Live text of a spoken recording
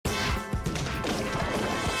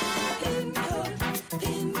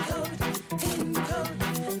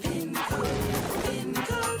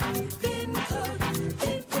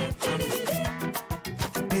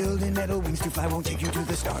to fly won't take you to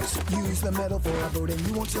the stars. Use the metal for a boat and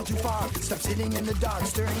you won't sail too far. Stop sitting in the dark,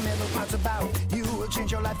 stirring metal pots about. You will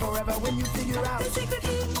change your life forever when you figure out the secret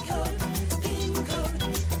pin code, pin code,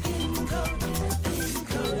 pin code, pin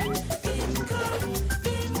code, pin code,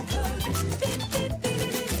 pin code, pin, pin, pin.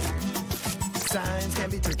 Science can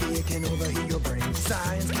be tricky, it can overheat your brain.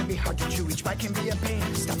 Science can be hard to chew, each bite can be a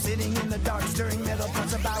pain. Stop sitting in the dark, stirring metal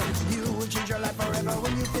pots about. You will change your life forever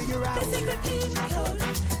when you figure out the secret pin code,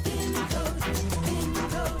 pin code, pin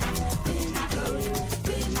code, pin code,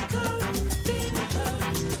 pin code, pin code,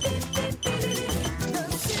 pin, pin, pin. The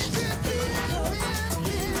secret pin code,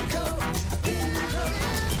 pin code, pin code,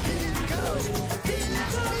 pin code, pin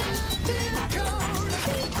code, pin code,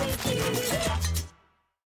 pin, pin, pin.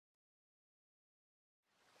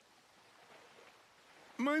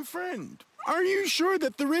 My friend, are you sure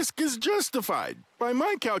that the risk is justified? By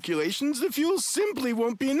my calculations, the fuel simply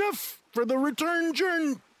won't be enough for the return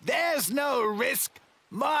journey. There's no risk.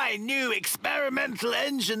 My new experimental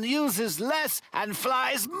engine uses less and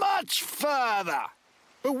flies much further.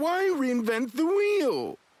 But why reinvent the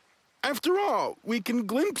wheel? After all, we can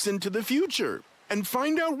glimpse into the future and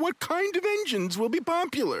find out what kind of engines will be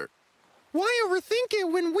popular. Why overthink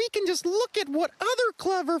it when we can just look at what other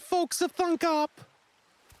clever folks have thunk up?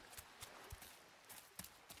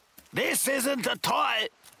 This isn't a toy.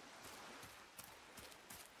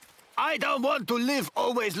 I don't want to live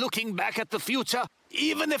always looking back at the future.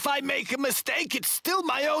 Even if I make a mistake, it's still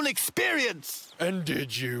my own experience. And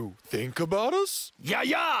did you think about us?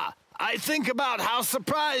 Yeah. I think about how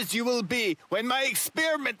surprised you will be when my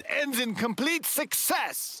experiment ends in complete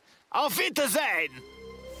success. Auf Wiedersehen.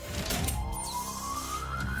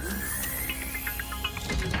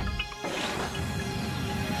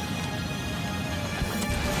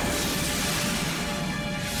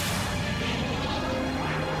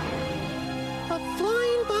 A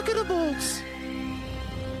flying bucket of bolts.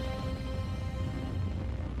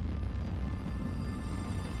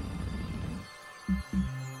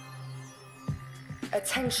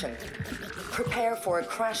 Attention. Prepare for a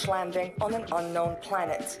crash landing on an unknown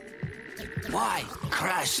planet. Why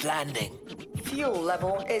crash landing? Fuel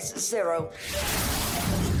level is 0.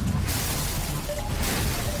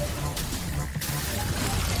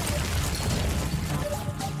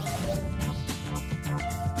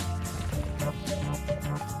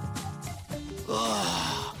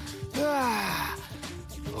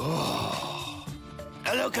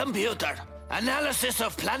 Hello, computer. Analysis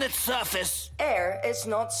of planet's surface. Air is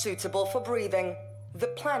not suitable for breathing. The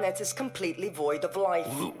planet is completely void of life.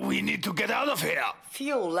 We need to get out of here.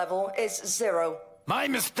 Fuel level is 0. My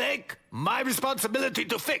mistake, my responsibility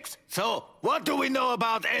to fix. So, what do we know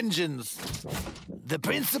about engines? The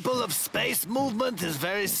principle of space movement is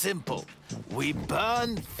very simple. We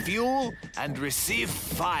burn fuel and receive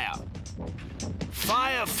fire.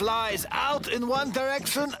 Fire flies out in one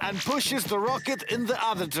direction and pushes the rocket in the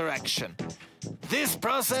other direction. This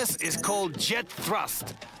process is called jet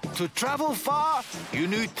thrust. To travel far, you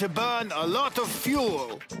need to burn a lot of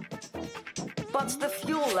fuel. But the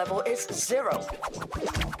fuel level is 0.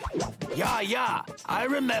 Yeah, I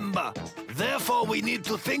remember. Therefore, we need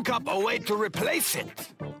to think up a way to replace it.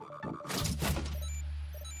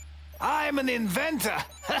 I'm an inventor.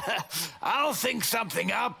 I'll think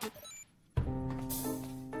something up.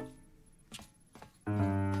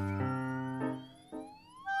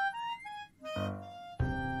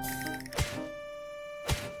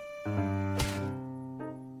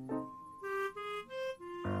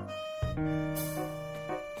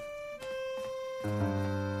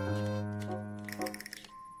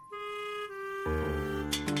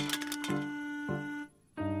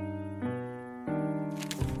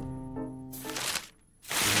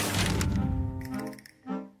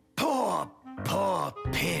 Poor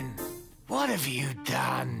Pin. What have you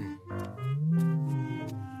done?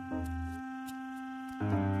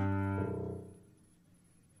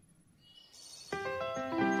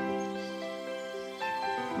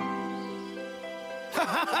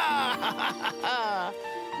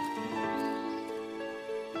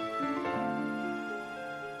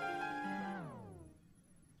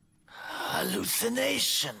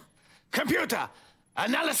 Hallucination. Computer,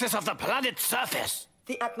 analysis of the planet's surface.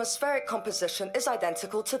 The atmospheric composition is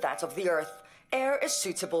identical to that of the Earth. Air is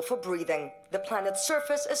suitable for breathing. The planet's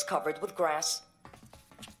surface is covered with grass.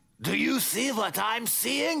 Do you see what I'm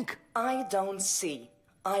seeing? I don't see.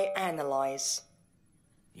 I analyze.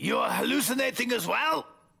 You're hallucinating as well?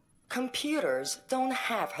 Computers don't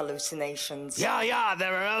have hallucinations. Yeah,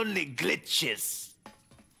 there are only glitches.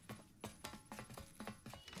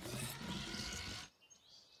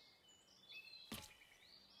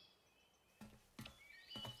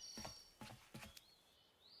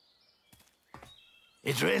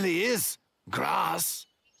 It really is grass.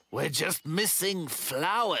 We're just missing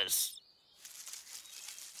flowers.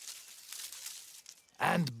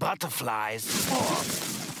 And butterflies.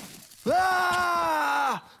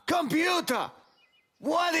 Ah! Computer!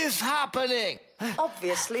 What is happening?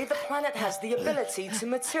 Obviously, the planet has the ability to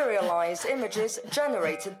materialize images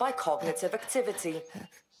generated by cognitive activity.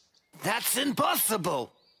 That's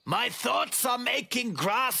impossible. My thoughts are making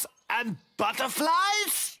grass and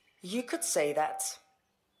butterflies? You could say that.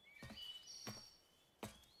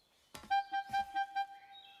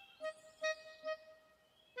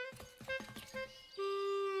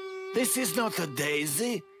 This is not a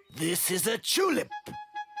daisy. This is a tulip.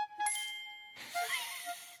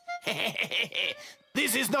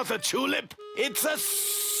 This is not a tulip. It's a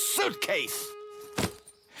suitcase.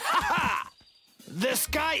 Ha ha! The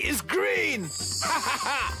sky is green. Ha ha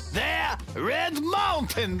ha! There, red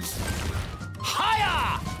mountains.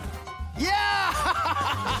 Higher! Yeah!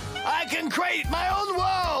 I can create my own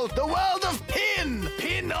world. The world of Pin.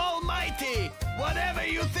 Pin Almighty. Whatever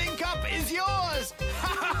you think up is yours. Ha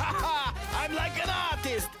ha ha! I'm like an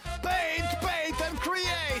artist. Paint, paint, and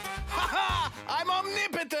create. Ha ha! I'm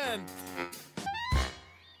omnipotent.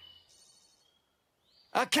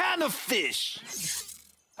 A can of fish.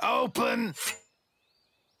 Open.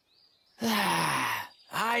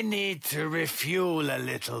 I need to refuel a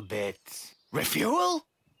little bit. Refuel?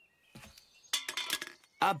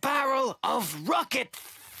 A barrel of rocket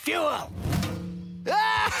fuel.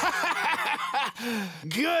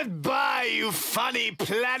 Goodbye, you funny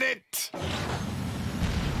planet.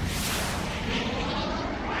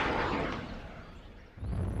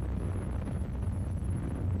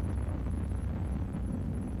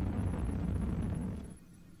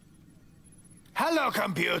 Hello,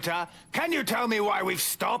 computer. Can you tell me why we've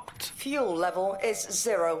stopped? Fuel level is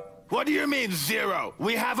 0. What do you mean, 0?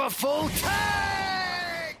 We have a full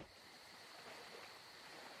tank!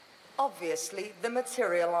 Obviously, the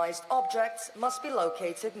materialized objects must be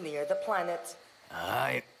located near the planet.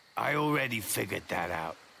 I already figured that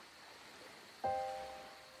out.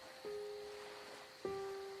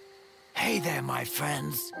 Hey there, my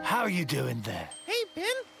friends. How are you doing there? Hey,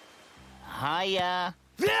 Pin. Hiya.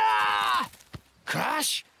 Ah!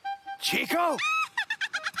 Crash? Chico?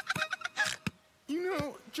 You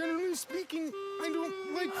know, generally speaking, I don't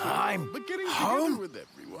like I'm but getting home? together with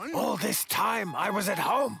everyone. All this time I was at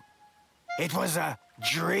home. It was a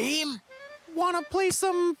dream? Wanna play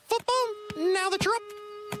some football now that you're up?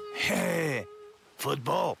 Hey,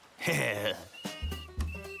 football. Hey.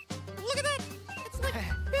 Look at that! It's like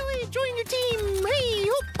Billy joined your team! Hey,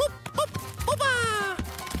 hoop, hoop, hoop, hoopa!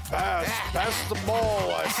 Pass the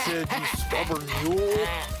ball, I said, you stubborn mule.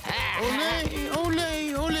 Ole,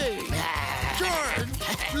 ole, ole. George,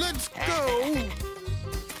 let's go.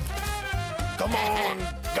 Come on,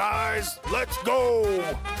 guys, let's go.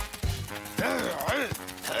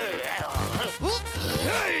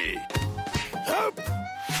 Hey! Up!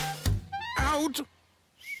 Out.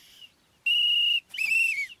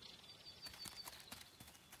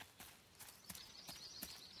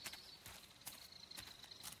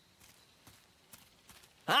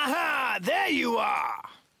 Aha! There you are!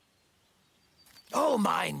 Oh,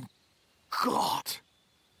 mein Gott!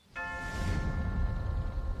 Ben,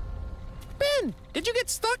 did you get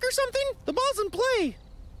stuck or something? The ball's in play.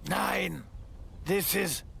 Nein, this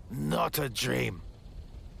is not a dream.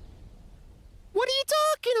 What are you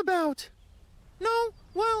talking about? No,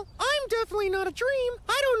 well, I'm definitely not a dream.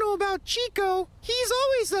 I don't know about Chico. He's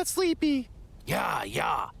always that sleepy. Yeah,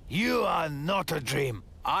 you are not a dream.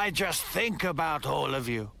 I just think about all of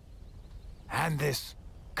you. And this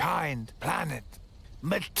kind planet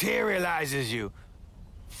materializes you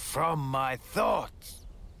from my thoughts,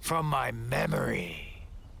 from my memory.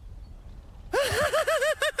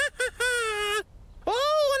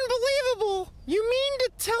 Oh, unbelievable! You mean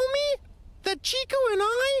to tell me that Chico and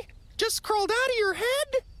I just crawled out of your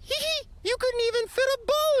head? Hee hee! You couldn't even fit a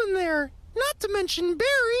ball in there! Not to mention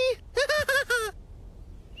Barry!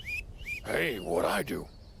 Hey, what'd I do?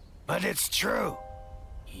 But it's true.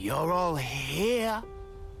 You're all here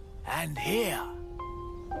and here.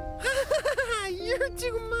 You're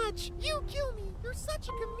too much! You kill me! You're such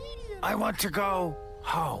a comedian! I want to go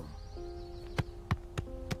home.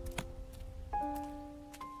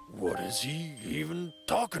 What is he even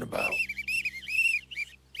talking about?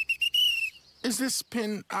 Is this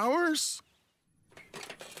pin ours?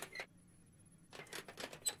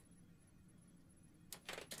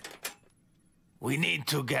 We need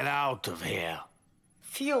to get out of here.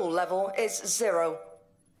 Fuel level is 0.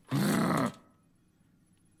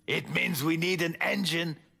 It means we need an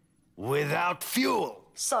engine without fuel.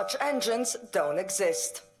 Such engines don't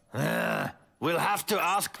exist. We'll have to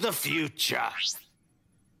ask the future.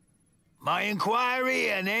 My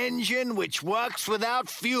inquiry, an engine which works without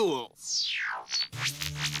fuel.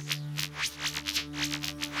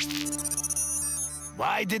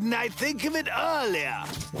 Why didn't I think of it earlier?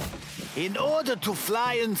 In order to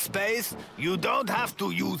fly in space, you don't have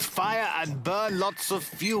to use fire and burn lots of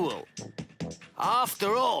fuel.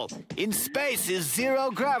 After all, in space is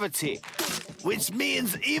zero gravity, which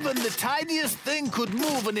means even the tiniest thing could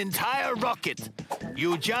move an entire rocket.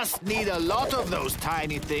 You just need a lot of those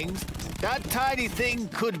tiny things. That tiny thing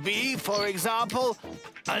could be, for example,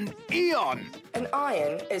 an ion. An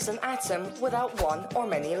ion is an atom without one or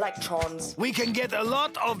many electrons. We can get a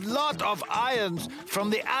lot of ions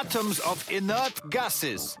from the atoms of inert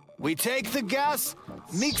gases. We take the gas,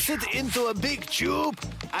 mix it into a big tube,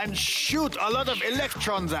 and shoot a lot of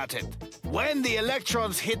electrons at it. When the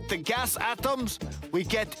electrons hit the gas atoms, we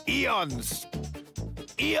get ions.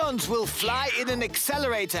 Ions will fly in an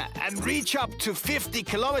accelerator and reach up to 50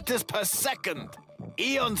 kilometers per second.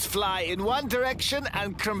 Ions fly in one direction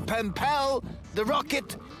and can propel the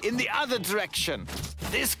rocket in the other direction.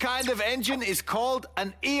 This kind of engine is called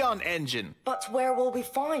an ion engine. But where will we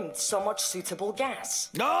find so much suitable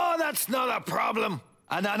gas? No, that's not a problem.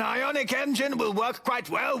 And an ionic engine will work quite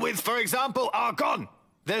well with, for example, argon.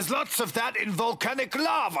 There's lots of that in volcanic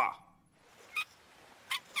lava.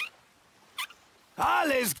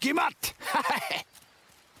 Alles gemacht.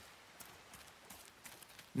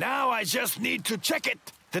 Now I just need to check it.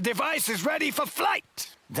 The device is ready for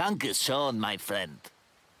flight. Danke schön, my friend.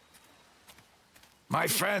 My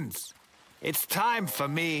friends, it's time for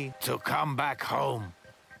me to come back home.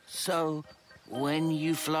 So, when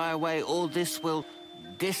you fly away, all this will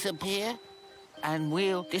disappear? And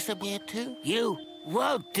we'll disappear too? You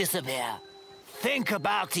won't disappear. Think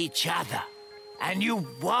about each other, and you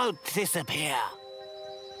won't disappear.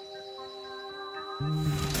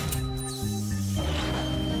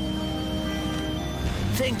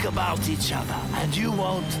 Think about each other, and you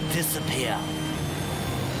won't disappear.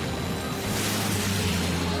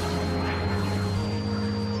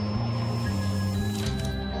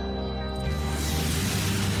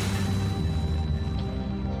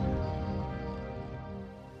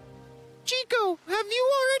 Chico, have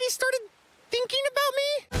you already started thinking about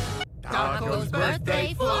me? Taco's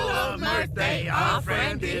birthday, full of mirthday. Our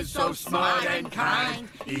friend is so smart and kind.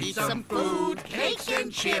 Eat some food, cakes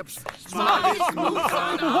and chips. Smartest moves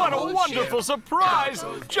on our What a whole wonderful ship. surprise!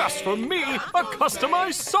 Just for me, a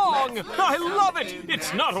customized song! I love it!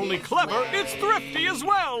 It's not only clever, it's thrifty as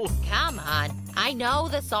well! Come on. I know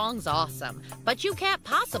the song's awesome, but you can't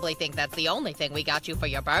possibly think that's the only thing we got you for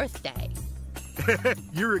your birthday.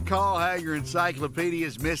 You recall how your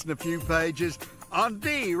encyclopedia's missing a few pages? On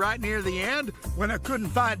D, right near the end, when I couldn't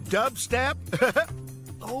find dubstep?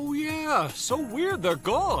 Oh yeah, so weird they're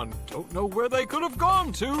gone. Don't know where they could have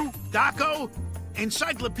gone to. Daco,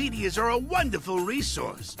 encyclopedias are a wonderful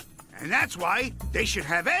resource. And that's why they should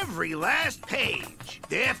have every last page.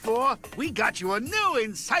 Therefore, we got you a new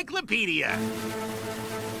encyclopedia.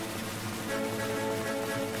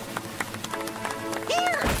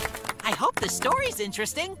 Here! I hope the story's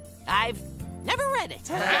interesting. I've never read it.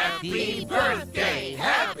 Happy birthday!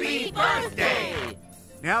 Happy birthday!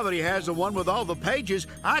 Now that he has the one with all the pages,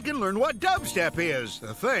 I can learn what dubstep is,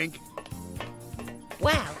 I think.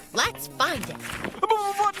 Well, let's find it.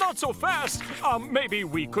 But not so fast. Maybe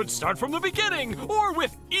we could start from the beginning, or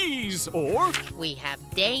with ease, or... We have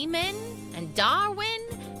Damon and Darwin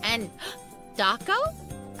and Daco?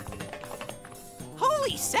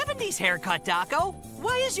 Holy 70s haircut, Daco.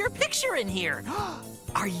 Why is your picture in here?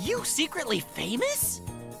 Are you secretly famous?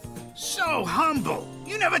 So humble.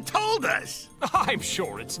 You never told us. I'm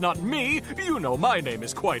sure it's not me. You know my name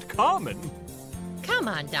is quite common. Come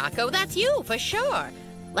on, Daco, that's you for sure.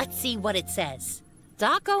 Let's see what it says.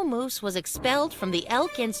 Daco Moose was expelled from the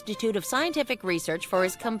Elk Institute of Scientific Research for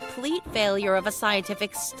his complete failure of a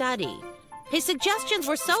scientific study. His suggestions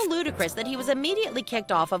were so ludicrous that he was immediately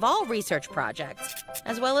kicked off of all research projects,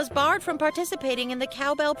 as well as barred from participating in the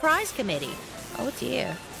Cowbell Prize Committee. Oh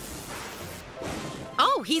dear.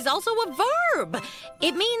 Oh, he's also a verb.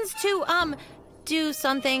 It means to, do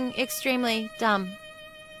something extremely dumb.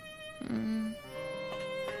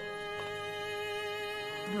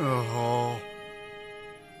 Oh.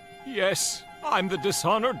 Yes, I'm the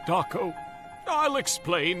dishonored Daco. I'll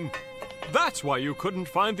explain. That's why you couldn't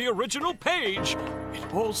find the original page.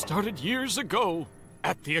 It all started years ago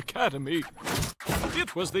at the Academy.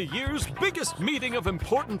 It was the year's biggest meeting of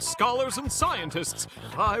important scholars and scientists.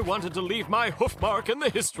 I wanted to leave my hoof mark in the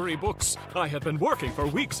history books. I had been working for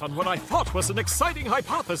weeks on what I thought was an exciting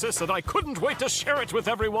hypothesis, and I couldn't wait to share it with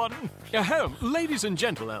everyone. Ahem, ladies and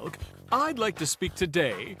gentle-elk, I'd like to speak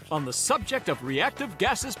today on the subject of reactive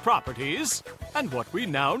gases' properties and what we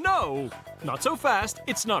now know. Not so fast,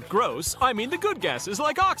 it's not gross. I mean the good gases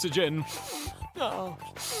like oxygen.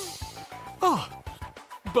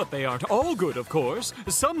 But they aren't all good, of course.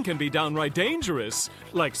 Some can be downright dangerous,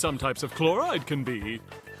 like some types of chloride can be.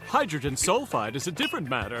 Hydrogen sulfide is a different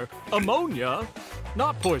matter. Ammonia,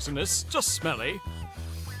 not poisonous, just smelly.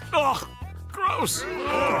 Ugh, gross.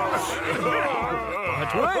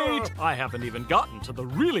 But wait, I haven't even gotten to the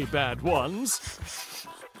really bad ones.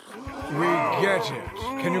 We get it.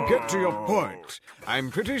 Can you get to your point? I'm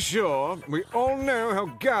pretty sure we all know how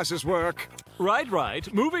gases work.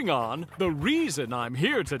 Right. Moving on. The reason I'm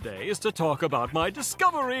here today is to talk about my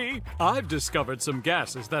discovery. I've discovered some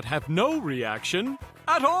gases that have no reaction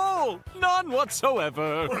at all. None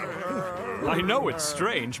whatsoever. I know it's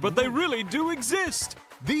strange, but they really do exist.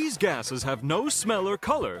 These gases have no smell or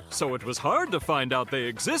color, so it was hard to find out they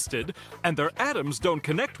existed, and their atoms don't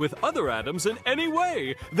connect with other atoms in any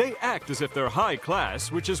way. They act as if they're high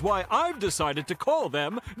class, which is why I've decided to call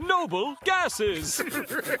them noble gases.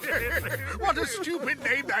 What a stupid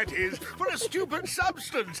name that is for a stupid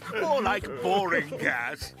substance. More like boring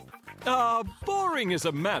gas. Boring is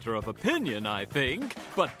a matter of opinion, I think.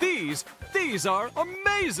 But these are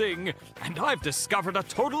amazing! And I've discovered a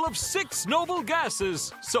total of 6 noble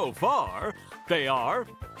gases so far. They are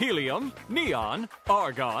helium, neon,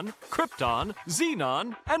 argon, krypton,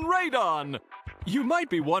 xenon, and radon. You might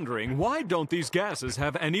be wondering, why don't these gases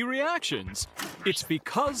have any reactions? It's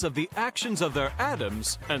because of the actions of their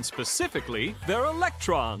atoms, and specifically their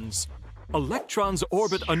electrons. Electrons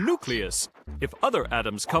orbit a nucleus. If other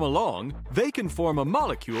atoms come along, they can form a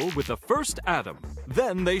molecule with the first atom.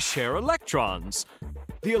 Then they share electrons.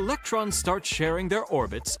 The electrons start sharing their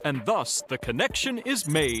orbits, and thus the connection is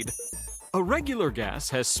made. A regular gas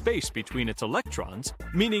has space between its electrons,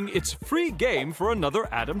 meaning it's free game for another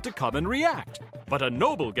atom to come and react. But a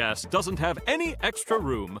noble gas doesn't have any extra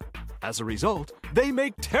room. As a result, they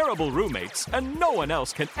make terrible roommates, and no one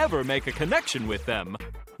else can ever make a connection with them.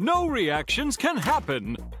 No reactions can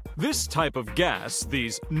happen. This type of gas,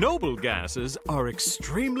 these noble gases, are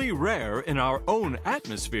extremely rare in our own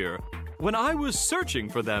atmosphere. When I was searching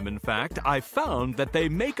for them, in fact, I found that they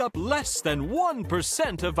make up less than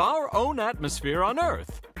 1% of our own atmosphere on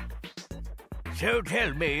Earth. So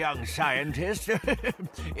tell me, young scientist,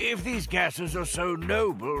 if these gases are so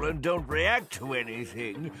noble and don't react to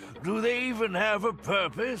anything, do they even have a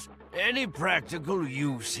purpose? Any practical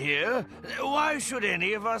use here? Why should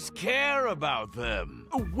any of us care about them?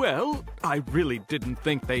 Well, I really didn't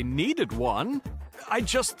think they needed one. I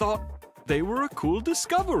just thought they were a cool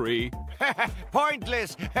discovery.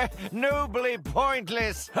 Pointless! Nobly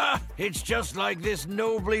pointless! Ha! It's just like this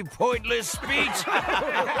nobly pointless speech!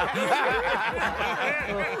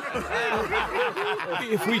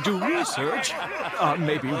 If we do research,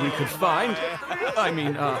 maybe we could find,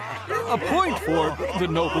 a point for the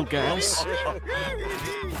noble gas.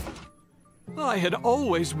 I had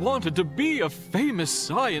always wanted to be a famous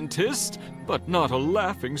scientist, but not a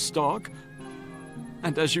laughingstock.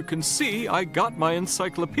 And as you can see, I got my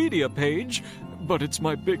encyclopedia page, but it's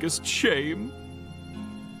my biggest shame.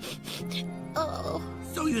 Oh.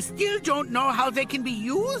 So you still don't know how they can be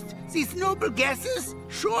used? These noble gases?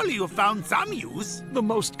 Surely you found some use. The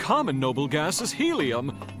most common noble gas is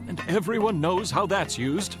helium, and everyone knows how that's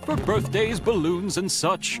used for birthdays, balloons, and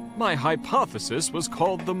such. My hypothesis was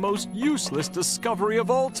called the most useless discovery of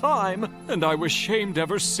all time, and I was shamed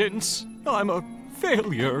ever since. I'm a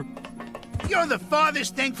failure. You're the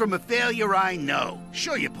farthest thing from a failure I know.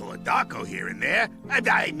 Sure, you pull a Daco here and there.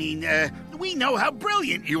 We know how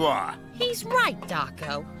brilliant you are. He's right,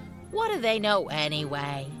 Daco. What do they know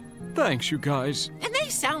anyway? Thanks, you guys. And they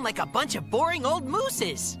sound like a bunch of boring old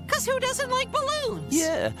mooses. 'Cause who doesn't like balloons?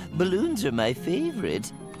 Yeah, balloons are my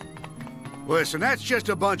favorite. Listen, that's just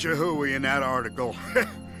a bunch of hooey in that article.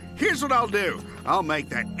 Here's what I'll do. I'll make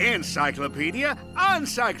that encyclopedia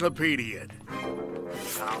uncyclopedia'd.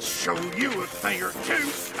 I'll show you a thing or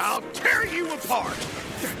two. I'll tear you apart.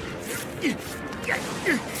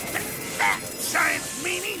 Science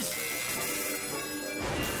meanies.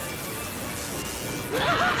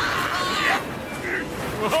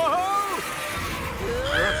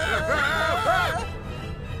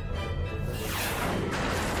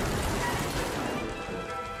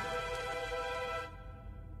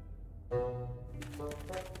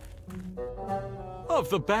 of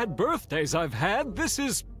the bad birthdays I've had, this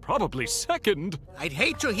is probably second. I'd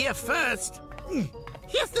hate to hear first.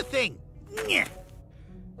 Here's the thing.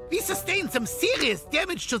 We sustained some serious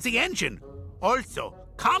damage to the engine. Also,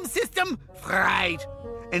 comm system fried.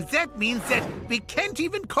 And that means that we can't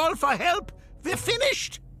even call for help. We're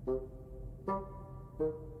finished.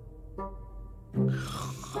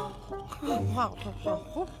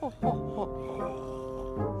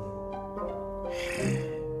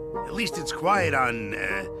 At least it's quiet on,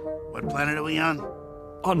 what planet are we on?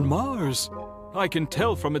 On Mars. I can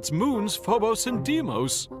tell from its moons, Phobos and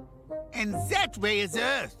Deimos. And that way is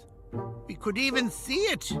Earth. We could even see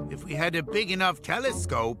it if we had a big enough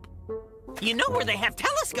telescope. You know where they have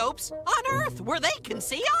telescopes? On Earth, where they can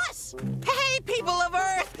see us. Hey, people of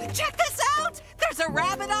Earth, check this out! There's a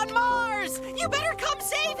rabbit on Mars! You better come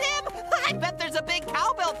save him! I bet there's a big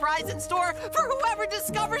cowbell prize in store for whoever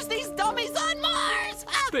discovers these dummies on Mars!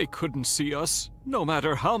 They couldn't see us. No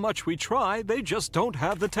matter how much we try, they just don't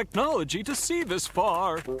have the technology to see this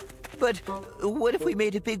far. But what if we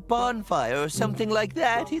made a big bonfire or something like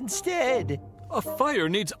that instead? A fire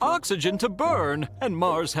needs oxygen to burn, and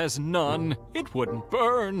Mars has none. It wouldn't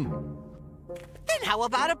burn. Then how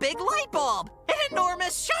about a big light bulb? An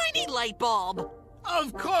enormous, shiny light bulb!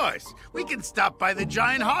 Of course! We can stop by the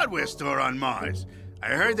giant hardware store on Mars. I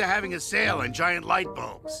heard they're having a sale on giant light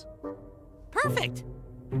bulbs. Perfect.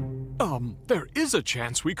 There is a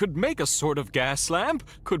chance we could make a sort of gas lamp.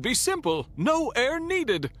 Could be simple. No air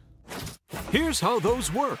needed. Here's how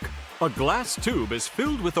those work. A glass tube is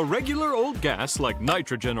filled with a regular old gas like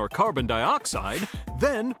nitrogen or carbon dioxide.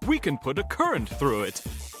 Then we can put a current through it.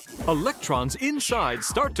 Electrons inside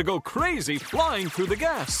start to go crazy flying through the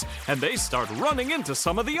gas, and they start running into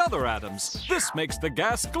some of the other atoms. This makes the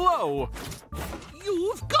gas glow.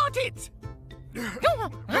 You've got it!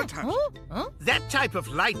 That type of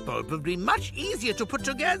light bulb would be much easier to put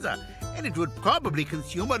together, and it would probably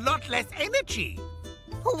consume a lot less energy.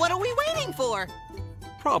 What are we waiting for?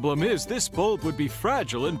 Problem is, this bulb would be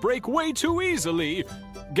fragile and break way too easily.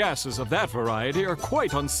 Gases of that variety are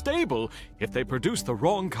quite unstable. If they produce the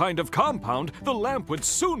wrong kind of compound, the lamp would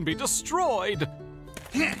soon be destroyed.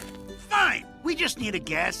 Fine. We just need a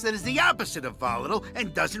gas that is the opposite of volatile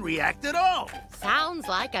and doesn't react at all. Sounds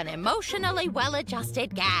like an emotionally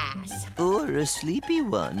well-adjusted gas. Or a sleepy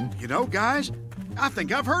one. You know, guys, I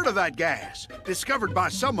think I've heard of that gas. Discovered by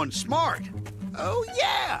someone smart. Oh,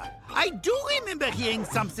 yeah. I do remember hearing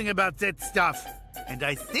something about that stuff. And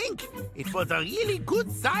I think it was a really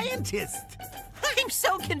good scientist. I'm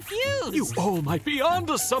so confused. You all might be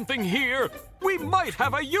onto something here. We might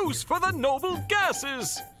have a use for the noble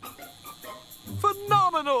gases.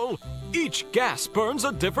 Phenomenal! Each gas burns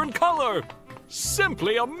a different color.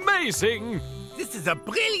 Simply amazing. This is a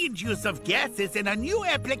brilliant use of gases in a new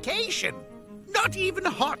application. Not even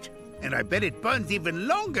hot. And I bet it burns even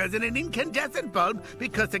longer than an incandescent bulb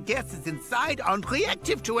because the gases inside aren't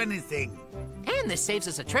reactive to anything. And this saves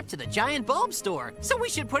us a trip to the giant bulb store, so we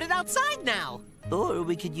should put it outside now. Or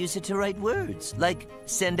we could use it to write words, like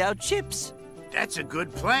send out chips. That's a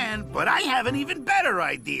good plan, but I have an even better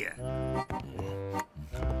idea.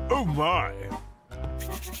 Oh my!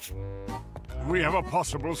 We have a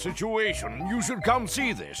possible situation. You should come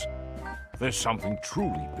see this. There's something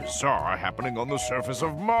truly bizarre happening on the surface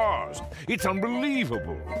of Mars. It's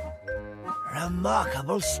unbelievable.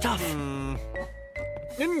 Remarkable stuff.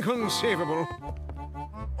 Inconceivable.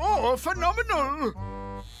 Oh, phenomenal!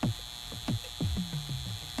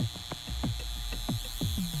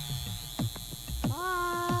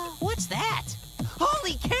 What's that?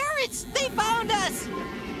 Holy carrots! They found us!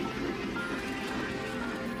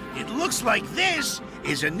 It looks like this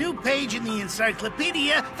is a new page in the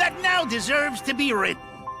encyclopedia that now deserves to be written.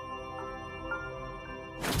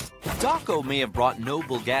 Daco may have brought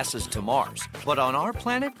noble gases to Mars, but on our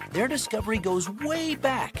planet, their discovery goes way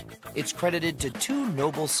back. It's credited to two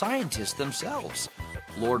noble scientists themselves.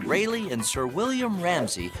 Lord Rayleigh and Sir William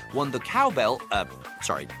Ramsay won the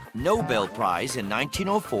Nobel Prize in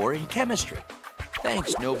 1904 in chemistry.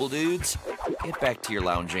 Thanks, noble dudes. Get back to your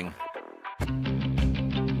lounging.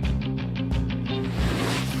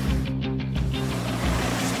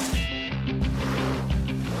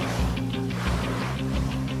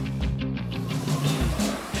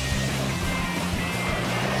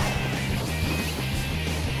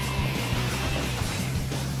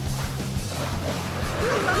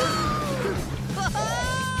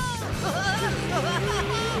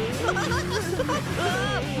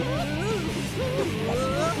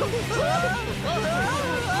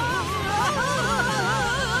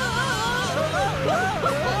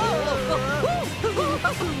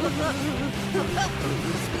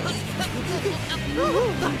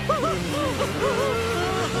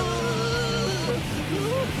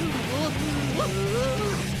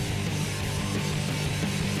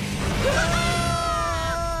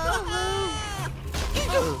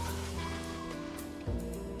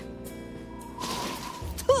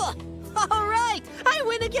 All right, I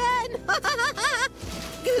win again.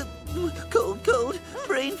 Cold,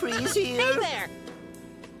 brain freeze here. Hey there.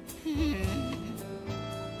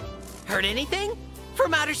 Heard anything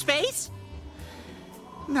from outer space?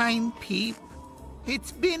 Nein, Peep.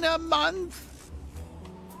 It's been a month.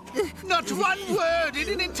 Not one word in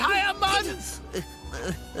an entire month.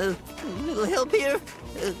 Little help here?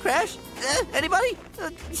 Crash? Anybody?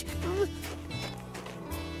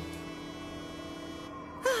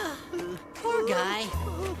 Poor guy.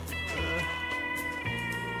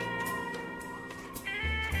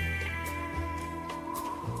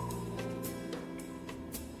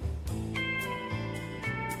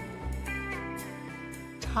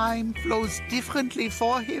 Time flows differently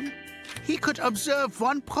for him. He could observe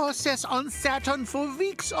one process on Saturn for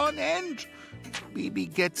weeks on end.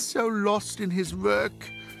 BB gets so lost in his work.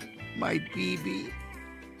 My BB.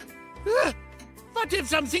 What if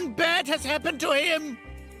something bad has happened to him?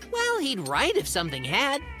 Well, he'd write if something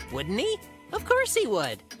had, wouldn't he? Of course he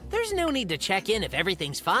would. There's no need to check in if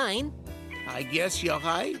everything's fine. I guess you're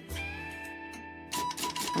right.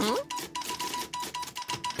 Hmm?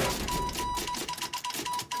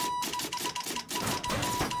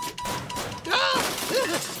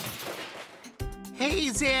 Hey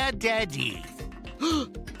there, Daddy.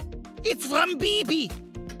 It's from BB.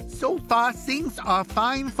 So far, things are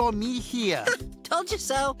fine for me here. Told you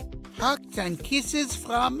so. Hugs and kisses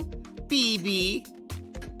from BB.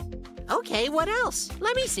 Okay, what else?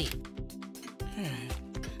 Let me see.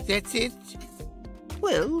 That's it?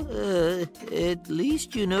 Well, at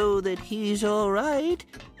least you know that he's all right.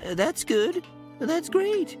 That's good. That's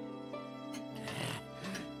great.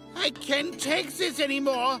 I can't take this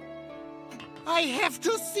anymore. I have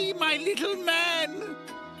to see my little man.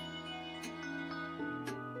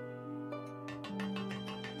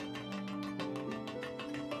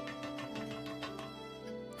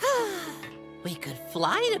 We could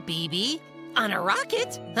fly to BB on a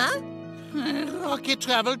rocket, huh? Rocket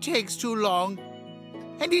travel takes too long.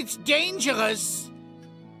 And it's dangerous.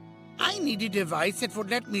 I need a device that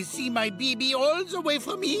would let me see my BB all the way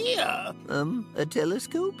from here. A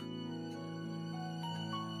telescope?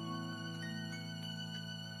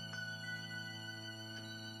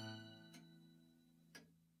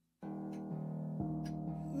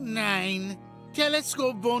 Nine.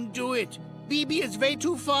 Telescope won't do it. BB is way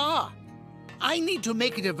too far. I need to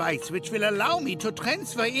make a device which will allow me to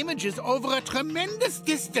transfer images over a tremendous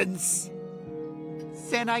distance.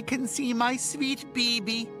 Then I can see my sweet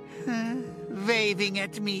BB waving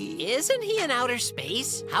at me. Isn't he in outer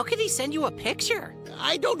space? How could he send you a picture?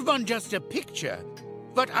 I don't want just a picture,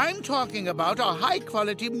 but I'm talking about a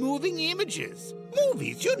high-quality moving images.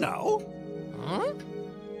 Movies, you know. Huh?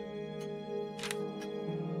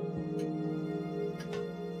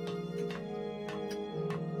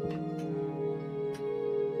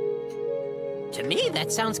 To me,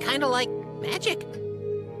 that sounds kind of like magic.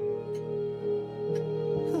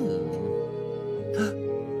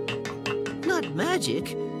 Not magic.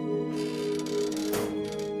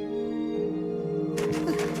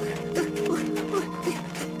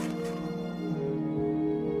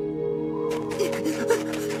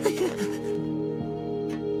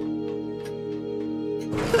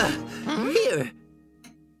 Here.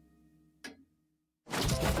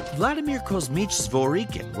 Vladimir Kosmich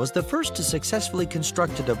Zworykin was the first to successfully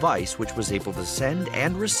construct a device which was able to send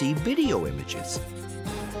and receive video images.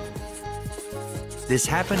 This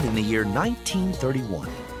happened in the year 1931.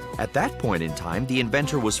 At that point in time, the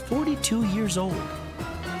inventor was 42 years old.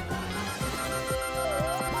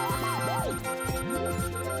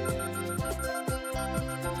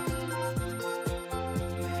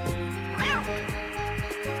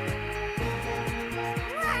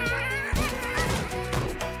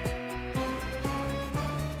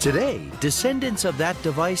 Today, descendants of that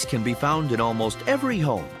device can be found in almost every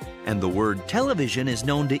home, and the word television is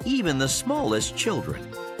known to even the smallest children.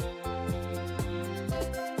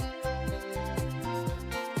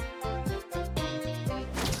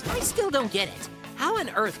 I still don't get it. How on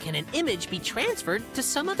earth can an image be transferred to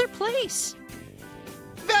some other place?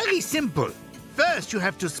 Very simple. First, you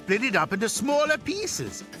have to split it up into smaller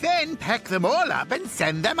pieces. Then pack them all up and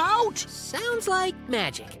send them out. Sounds like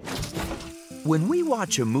magic. When we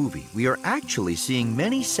watch a movie, we are actually seeing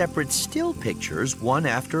many separate still pictures, one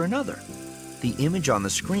after another. The image on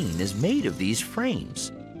the screen is made of these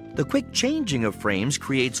frames. The quick changing of frames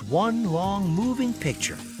creates one long moving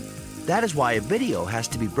picture. That is why a video has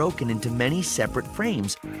to be broken into many separate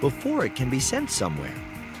frames before it can be sent somewhere.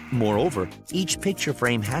 Moreover, each picture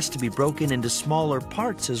frame has to be broken into smaller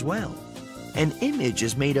parts as well. An image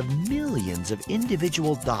is made of millions of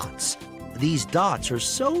individual dots. These dots are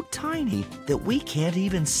so tiny that we can't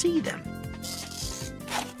even see them.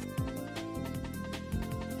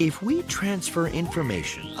 If we transfer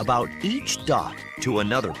information about each dot to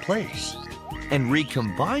another place and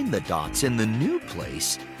recombine the dots in the new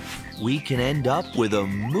place, we can end up with a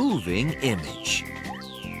moving image.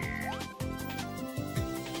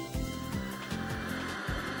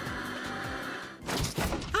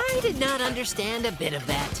 I did not understand a bit of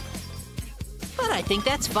that, but I think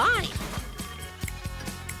that's fine.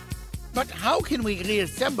 But how can we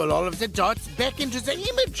reassemble all of the dots back into the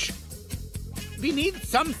image? We need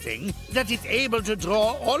something that is able to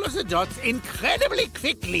draw all of the dots incredibly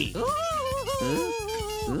quickly.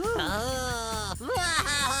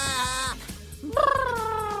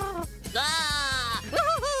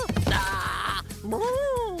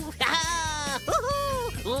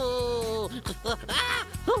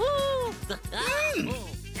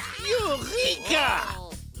 Eureka!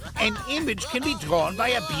 An image can be drawn by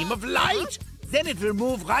a beam of light. Then it will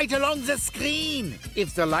move right along the screen.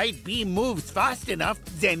 If the light beam moves fast enough,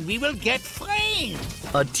 then we will get frames.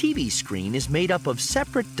 A TV screen is made up of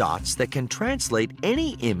separate dots that can translate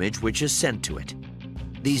any image which is sent to it.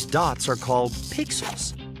 These dots are called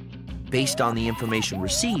pixels. Based on the information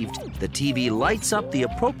received, the TV lights up the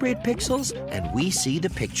appropriate pixels and we see the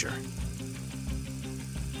picture.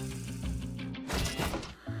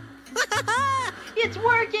 It's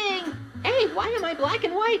working! Hey, why am I black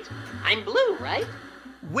and white? I'm blue, right?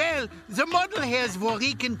 Well, the model hairs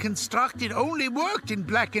Voriken constructed only worked in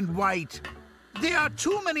black and white. There are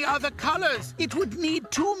too many other colors. It would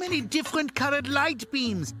need too many different colored light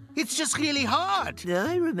beams. It's just really hard.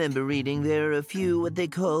 I remember reading there are a few what they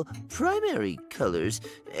call primary colors.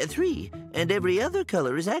 3, and every other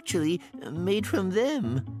color is actually made from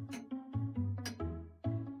them.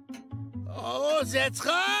 Oh, that's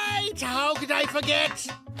right! How could I forget?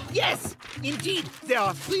 Yes, indeed, there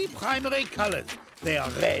are 3 primary colors. They are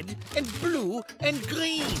red and blue and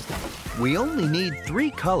green. We only need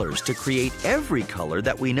 3 colors to create every color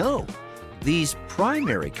that we know. These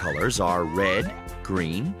primary colors are red,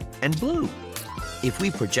 green, and blue. If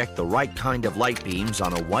we project the right kind of light beams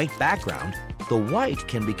on a white background, the white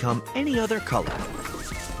can become any other color.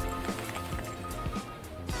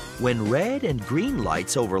 When red and green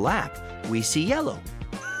lights overlap, we see yellow.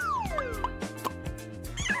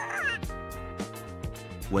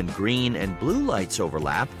 When green and blue lights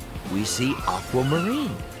overlap, we see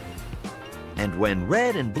aquamarine. And when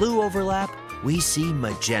red and blue overlap, we see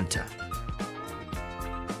magenta.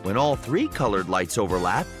 When all 3 colored lights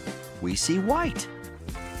overlap, we see white.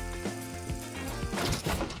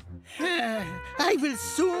 I will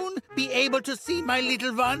soon be able to see my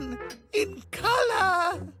little one in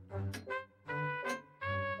color.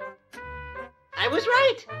 I was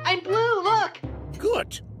right! I'm blue, look!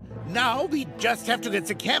 Good. Now we just have to get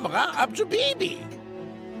the camera up to baby.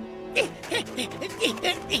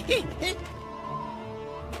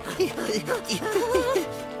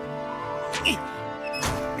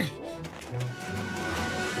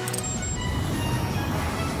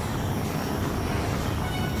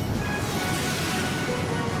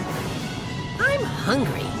 I'm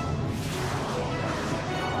hungry.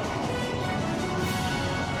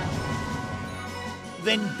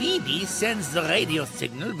 When BB sends the radio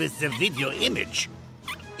signal with the video image,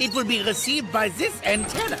 it will be received by this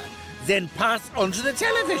antenna, then passed onto the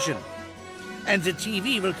television. And the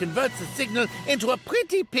TV will convert the signal into a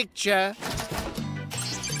pretty picture.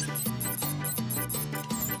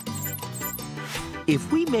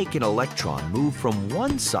 If we make an electron move from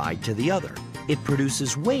one side to the other, it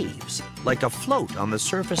produces waves, like a float on the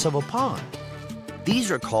surface of a pond. These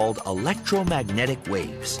are called electromagnetic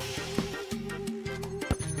waves.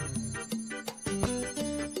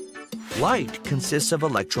 Light consists of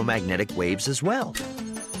electromagnetic waves as well.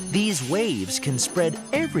 These waves can spread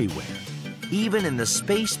everywhere, even in the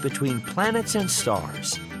space between planets and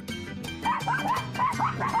stars.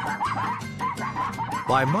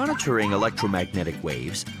 By monitoring electromagnetic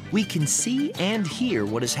waves, we can see and hear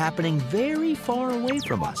what is happening very far away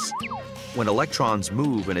from us. When electrons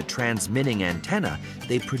move in a transmitting antenna,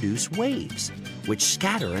 they produce waves, which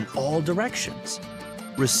scatter in all directions.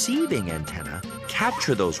 Receiving antenna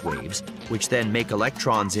capture those waves, which then make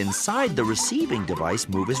electrons inside the receiving device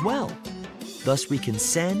move as well. Thus, we can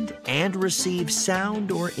send and receive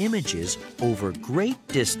sound or images over great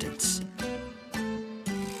distance.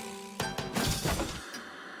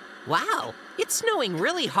 Wow, it's snowing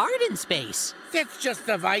really hard in space. That's just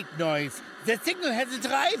the white noise. The signal hasn't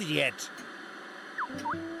arrived yet.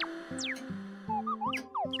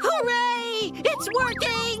 Hooray! It's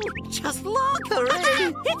working! Just look!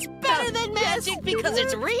 Hooray! It's better than magic because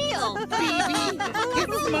it's real! Baby!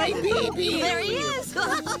 It's my baby! There he is!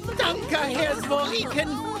 Danke, Herr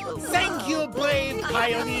Zworiken! Thank you, brave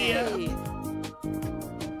pioneer!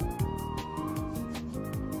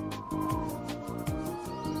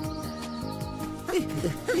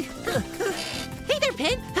 Hey there,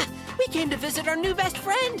 Pin! We came to visit our new best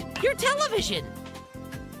friend, your television!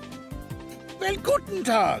 Well, guten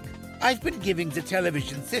Tag. I've been giving the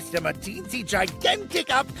television system a teensy gigantic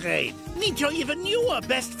upgrade. Meet your even newer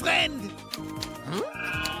best friend.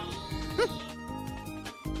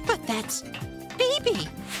 But that's Baby.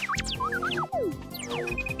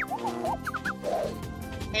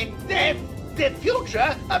 And that's the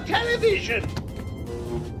future of television.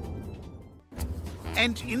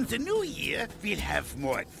 And in the new year, we'll have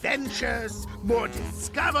more adventures, more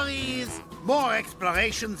discoveries, more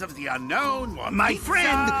explorations of the unknown, more My pizza.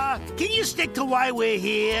 Friend, can you stick to why we're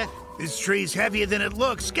here? This tree's heavier than it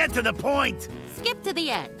looks. Get to the point. Skip to the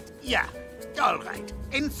end. Yeah, all right.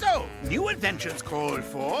 And so, new adventures call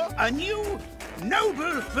for a new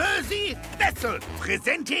noble Furzy vessel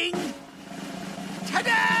presenting...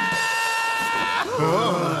 Ta-da!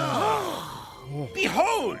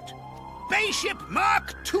 Behold! Spaceship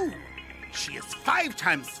Mark II. She is 5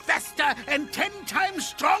 times faster and 10 times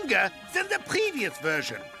stronger than the previous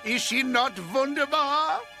version. Is she not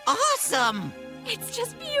wunderbar? Awesome! It's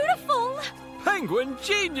just beautiful. Penguin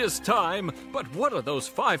genius time! But what are those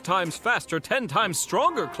 5 times faster, 10 times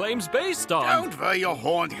stronger claims based on? Don't worry your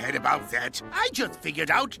horned head about that. I just figured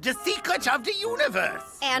out the secret of the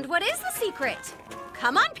universe. And what is the secret?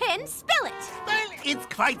 Come on, Pin, spill it. Well, it's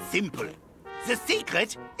quite simple. The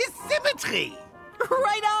secret is symmetry.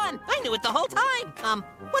 Right on! I knew it the whole time.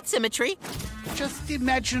 What's symmetry? Just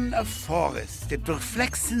imagine a forest that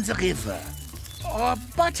reflects in the river. Or a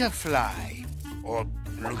butterfly. Or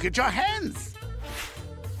look at your hands.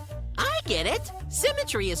 I get it.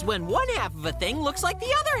 Symmetry is when one half of a thing looks like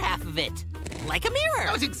the other half of it. Like a mirror.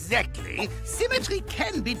 Not exactly. Symmetry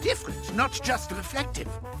can be different, not just reflective.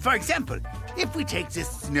 For example, if we take this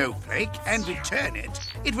snowflake and return it,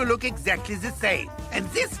 it will look exactly the same. And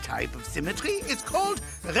this type of symmetry is called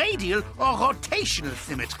radial or rotational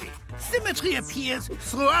symmetry. Symmetry appears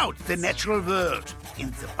throughout the natural world.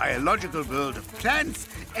 In the biological world of plants,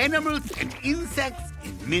 animals, and insects,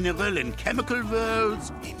 in mineral and chemical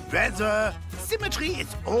worlds, in weather. Symmetry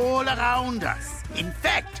is all around us. In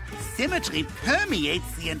fact, symmetry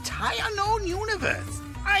permeates the entire known universe.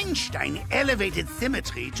 Einstein elevated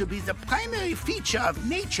symmetry to be the primary feature of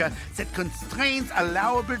nature that constrains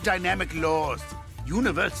allowable dynamic laws.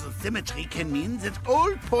 Universal symmetry can mean that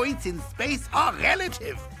all points in space are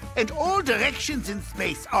relative, and all directions in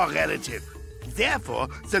space are relative. Therefore,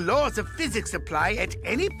 the laws of physics apply at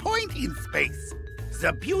any point in space.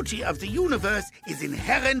 The beauty of the universe is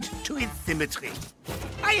inherent to its symmetry.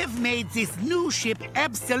 I have made this new ship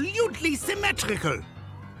absolutely symmetrical,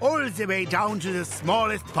 all the way down to the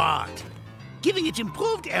smallest part, giving it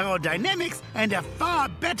improved aerodynamics and a far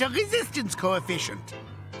better resistance coefficient.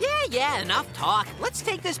 Yeah, enough talk. Let's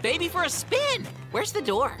take this baby for a spin. Where's the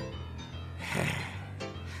door?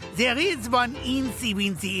 There is one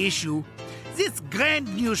eensy-weensy issue. This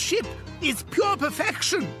grand new ship is pure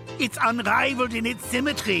perfection. It's unrivaled in its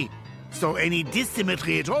symmetry. So any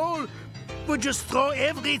dissymmetry at all would just throw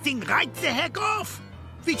everything right the heck off.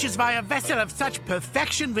 Which is why a vessel of such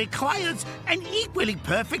perfection requires an equally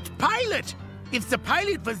perfect pilot. If the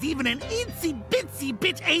pilot was even an itsy-bitsy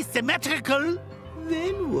bit asymmetrical...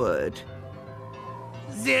 Then what?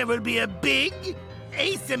 There will be a big,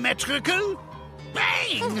 asymmetrical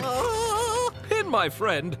bang! Pin, my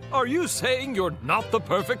friend, are you saying you're not the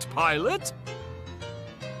perfect pilot?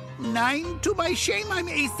 9, to my shame, I'm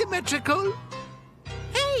asymmetrical.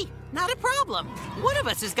 Hey, not a problem. One of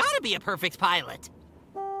us has got to be a perfect pilot.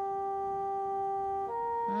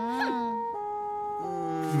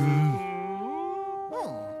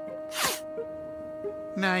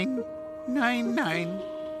 9, 9, 9.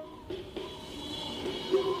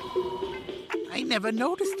 I never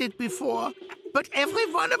noticed it before, but every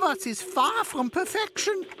one of us is far from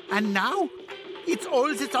perfection. And now, it's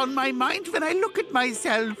all that's on my mind when I look at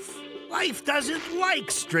myself. Life doesn't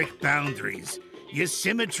like strict boundaries. Your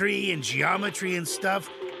symmetry and geometry and stuff.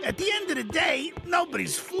 At the end of the day,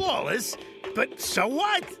 nobody's flawless. But so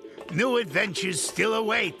what? New adventures still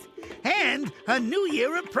await. And a new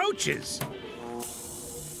year approaches.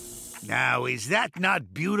 Now, is that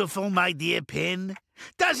not beautiful, my dear Pin?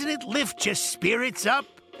 Doesn't it lift your spirits up?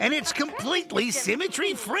 And it's completely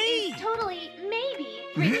symmetry-free. Totally, maybe,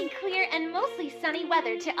 bringing clear and mostly sunny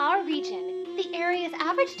weather to our region. The area's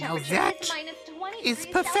average temperature that is -20 is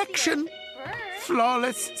degrees perfection.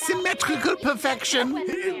 Flawless, symmetrical perfection.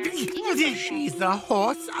 She's the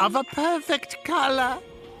horse of a perfect color.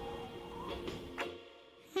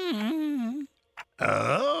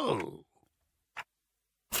 Oh.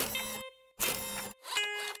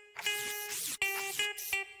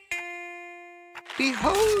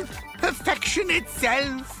 Behold, perfection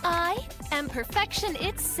itself. I am perfection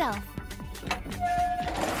itself.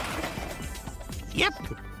 Yep.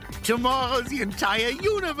 Tomorrow the entire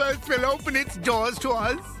universe will open its doors to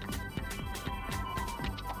us.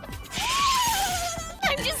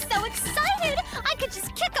 I'm just so excited! I could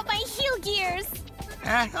just kick up my heel gears.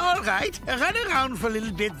 All right. Run around for a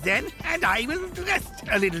little bit then, and I will rest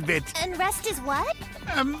a little bit. And rest is what?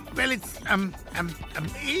 Well, it's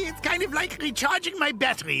kind of like recharging my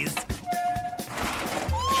batteries.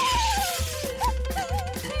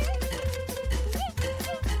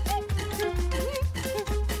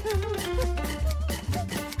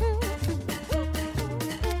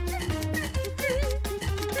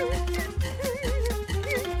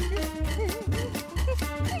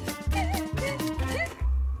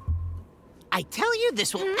 I tell you,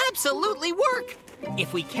 this will absolutely work.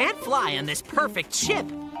 If we can't fly on this perfect ship,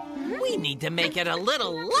 we need to make it a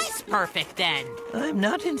little less perfect then. I'm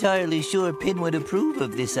not entirely sure Pin would approve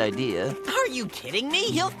of this idea. Are you kidding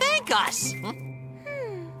me? He'll thank us.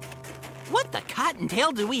 What the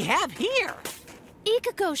cottontail do we have here?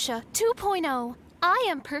 Ikagosha 2.0. I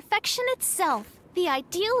am perfection itself. The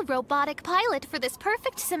ideal robotic pilot for this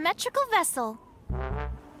perfect symmetrical vessel.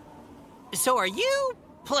 So are you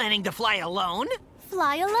planning to fly alone?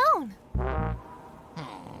 Fly alone.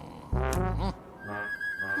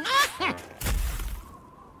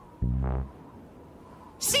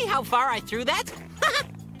 See how far I threw that?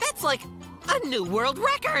 That's like a new world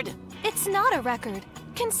record. It's not a record.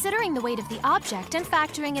 Considering the weight of the object and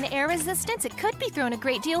factoring in air resistance, it could be thrown a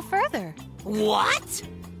great deal further. What?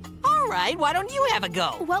 All right, why don't you have a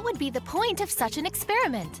go? What would be the point of such an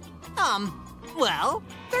experiment? Well,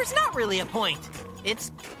 there's not really a point.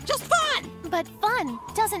 It's just fun. But fun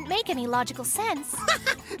doesn't make any logical sense.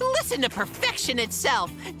 Listen to perfection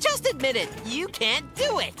itself. Just admit it. You can't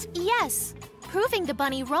do it. Yes. Proving the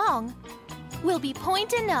bunny wrong will be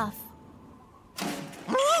point enough.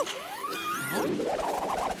 Oh.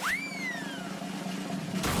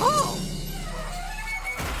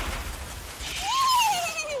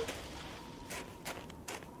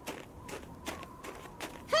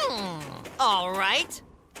 All right.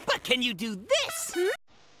 But can you do this?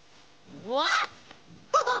 What?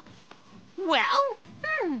 Well?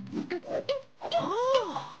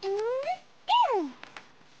 Oh.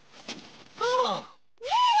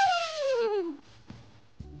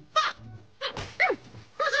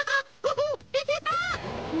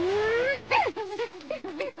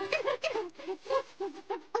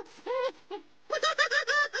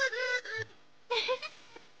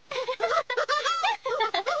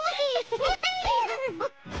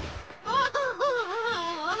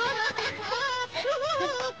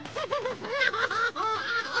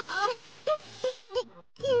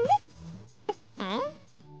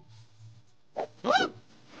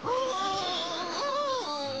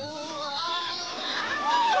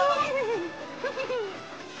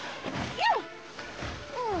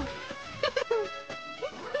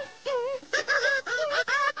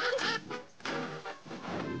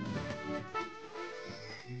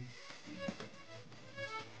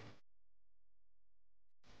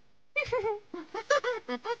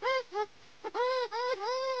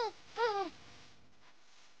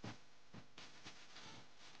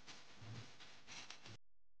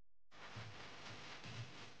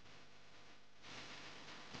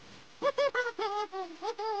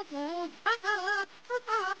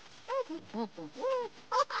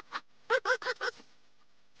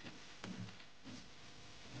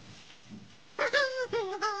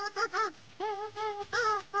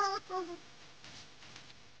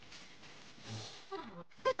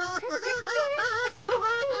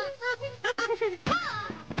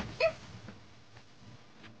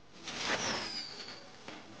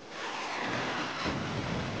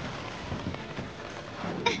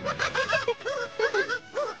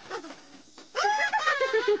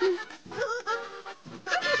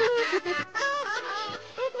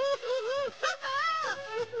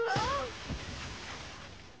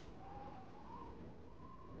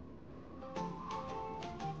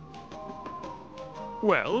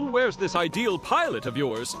 Well, where's this ideal pilot of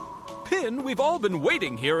yours? Pin, we've all been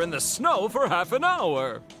waiting here in the snow for half an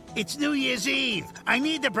hour. It's New Year's Eve. I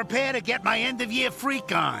need to prepare to get my end-of-year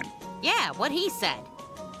freak on. Yeah, what he said.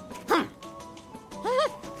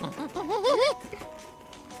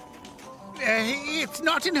 It's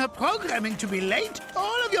not in her programming to be late.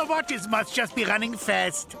 All of your watches must just be running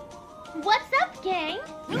fast. What's up, gang?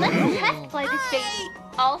 Let's test fly this baby.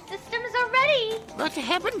 All systems are ready. What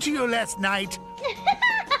happened to you last night?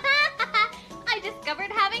 I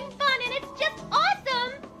discovered having fun and it's just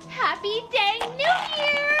awesome. Happy Day New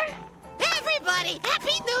Year! Everybody,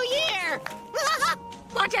 Happy New Year!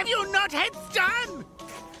 What have you not had done?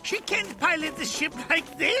 She can't pilot the ship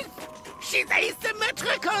like this. She's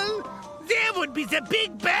asymmetrical. There would be the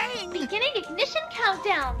Big Bang. Beginning ignition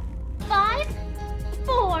countdown. 5,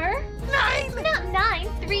 4, 9. Not 9.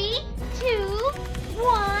 3, 2,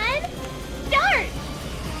 1. Start.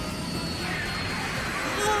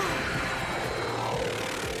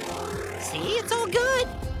 See, it's all good.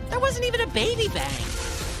 There wasn't even a baby bang.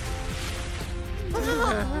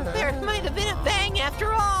 There might have been a bang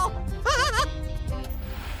after all.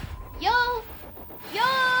 Yo!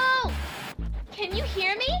 Yo! Can you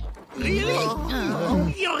hear me? Really?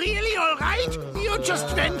 You're really all right? You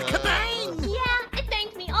just went kabang! Yeah, it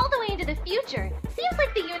banged me all the way into the future. Seems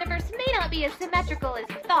like the universe may not be as symmetrical as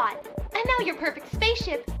you thought. And now your perfect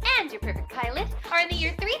spaceship and your perfect pilot are in the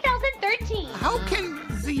year 3013. How can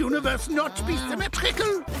the universe not be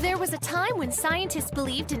symmetrical? There was a time when scientists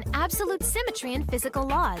believed in absolute symmetry in physical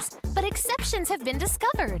laws, but exceptions have been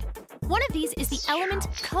discovered. One of these is the element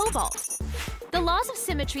cobalt. The laws of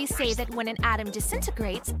symmetry say that when an atom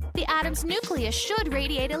disintegrates, the atom's nucleus should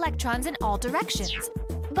radiate electrons in all directions.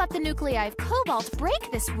 But the nuclei of cobalt break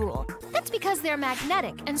this rule. That's because they're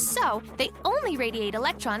magnetic, and so they only radiate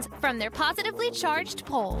electrons from their positively charged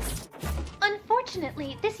poles.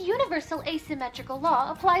 Unfortunately, this universal asymmetrical law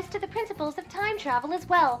applies to the principles of time travel as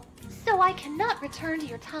well. So I cannot return to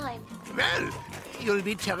your time. Well, you'll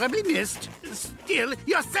be terribly missed. Still,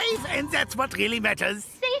 you're safe, and that's what really matters.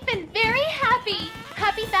 Safe and very happy.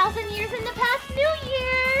 Happy 1,000 years in the past New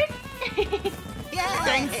Year's.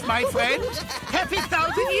 Thanks, my friend. Happy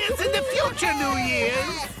 1,000 years in the future, New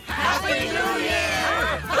Year's. Happy New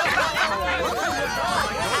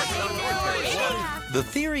The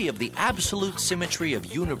theory of the absolute symmetry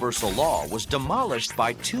of universal law was demolished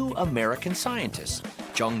by two American scientists,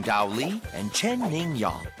 Zheng Dao Li and Chen Ning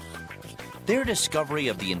Yang. Their discovery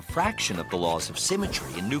of the infraction of the laws of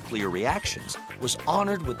symmetry in nuclear reactions was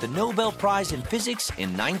honored with the Nobel Prize in Physics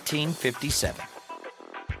in 1957.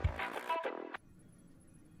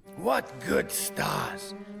 What good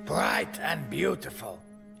stars. Bright and beautiful.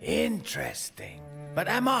 Interesting. But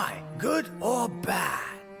am I good or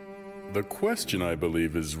bad? The question, I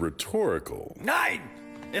believe, is rhetorical. Nein!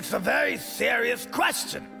 It's a very serious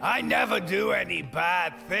question. I never do any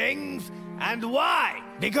bad things. And why?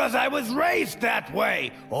 Because I was raised that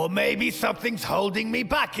way. Or maybe something's holding me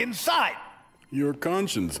back inside. Your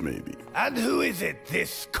conscience, maybe. And who is it,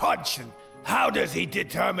 this conscience? How does he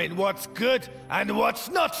determine what's good and what's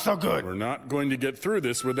not so good? We're not going to get through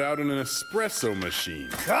this without an espresso machine.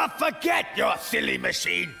 Oh, forget your silly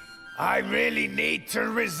machine. I really need to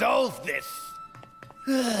resolve this.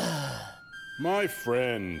 My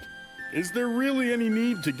friend, is there really any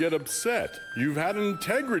need to get upset? You've had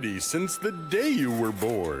integrity since the day you were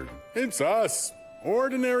born. It's us,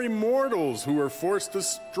 ordinary mortals, who are forced to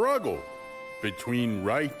struggle between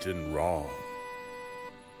right and wrong.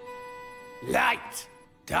 Light,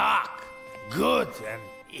 dark, good and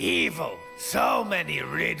evil. So many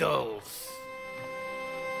riddles.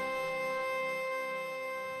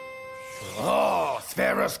 Oh,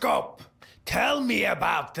 spheroscope. Tell me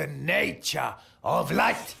about the nature of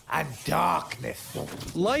light and darkness.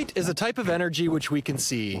 Light is a type of energy which we can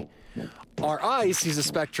see. Our eye sees a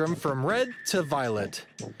spectrum from red to violet.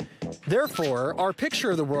 Therefore, our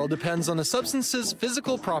picture of the world depends on a substance's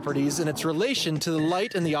physical properties and its relation to the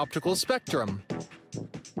light in the optical spectrum.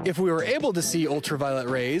 If we were able to see ultraviolet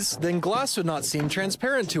rays, then glass would not seem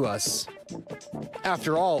transparent to us.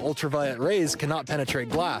 After all, ultraviolet rays cannot penetrate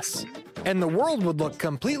glass, and the world would look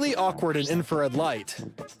completely awkward in infrared light.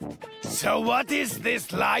 So what is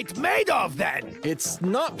this light made of then? It's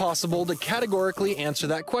not possible to categorically answer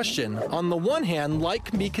that question. On the one hand, light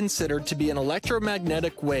can be considered to be an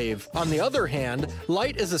electromagnetic wave. On the other hand,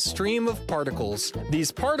 light is a stream of particles.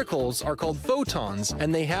 These particles are called photons,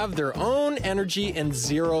 and they have their own energy and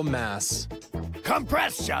zero mass.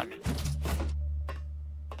 Compression.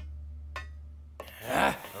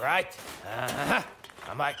 Right.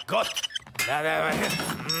 Oh my God.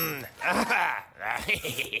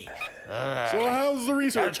 So how's the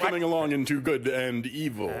research coming along into good and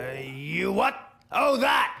evil? You what? Oh,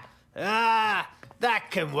 that!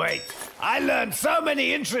 That can wait. I learned so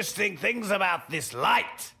many interesting things about this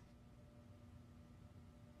light.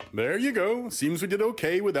 There you go. Seems we did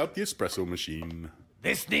okay without the espresso machine.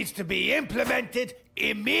 This needs to be implemented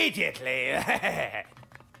immediately. 1,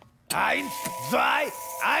 2,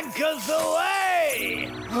 ankles away!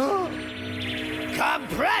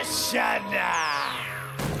 Compression!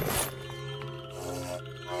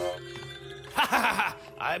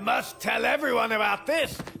 I must tell everyone about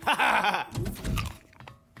this.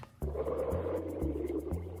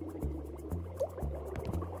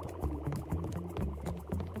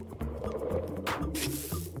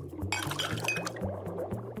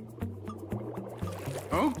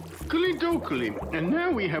 Oh, googly-dokily. And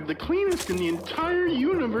now we have the cleanest in the entire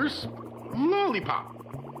universe lollipop.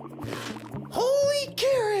 Holy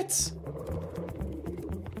carrots!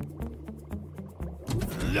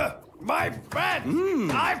 My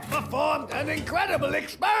friend, I've performed an incredible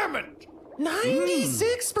experiment.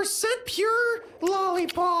 96% pure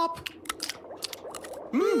lollipop.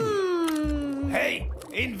 Hey,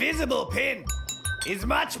 invisible pin is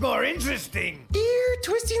much more interesting.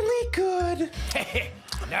 Ear-twistingly good.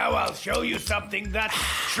 Now I'll show you something that's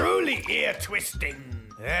truly ear-twisting.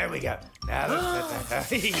 There we go. Now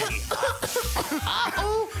let's...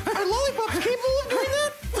 Uh-oh, are lollipops capable of doing that?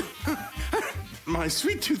 My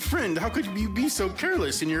sweet-toothed friend, how could you be so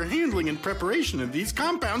careless in your handling and preparation of these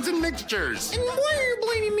compounds and mixtures? And why are you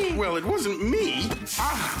blaming me? Well, it wasn't me.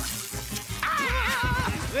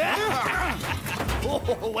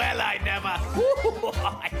 Well, I never...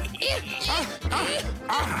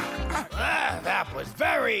 That was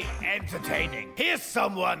very entertaining. Here's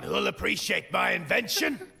someone who'll appreciate my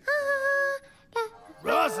invention.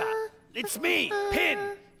 Rosa, it's me,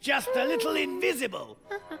 Pin. Just a little invisible.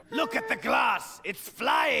 Look at the glass. It's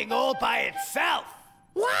flying all by itself.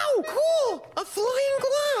 Wow, cool! A flying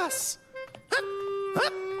glass.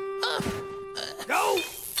 No,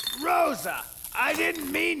 Rosa, I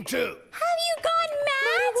didn't mean to. Have you gone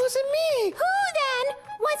mad? It wasn't me. Who then?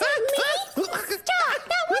 Was it me? Stop!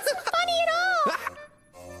 That wasn't funny at all.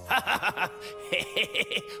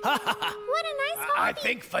 What a nice hobby. I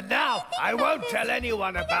think for now, I won't tell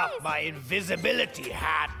anyone about my invisibility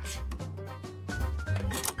hat.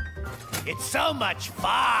 It's so much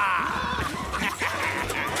fun.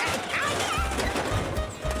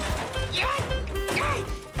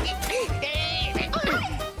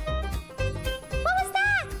 What was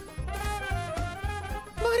that?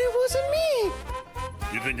 But it wasn't me.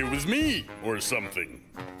 You think it was me or something?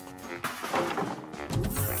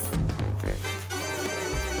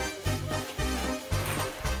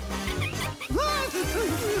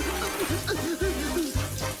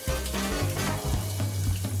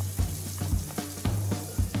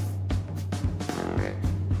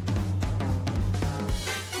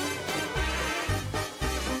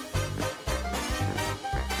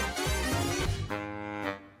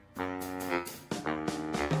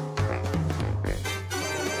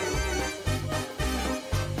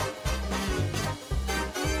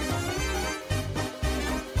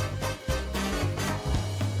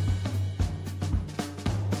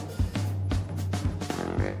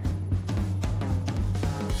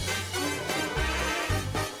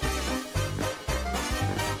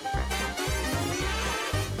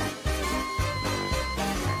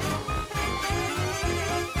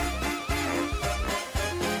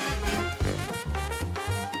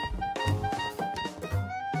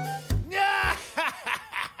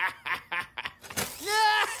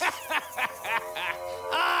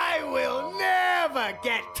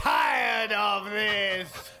 Get tired of this.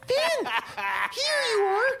 Pin, here you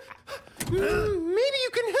are. Maybe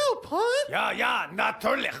you can help, huh? Ja,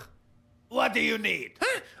 natürlich. What do you need?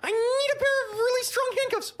 I need a pair of really strong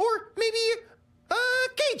handcuffs, or maybe a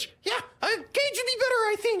cage. Yeah, a cage would be better,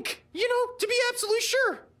 I think. You know, to be absolutely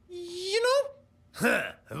sure. You know?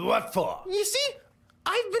 What for? You see,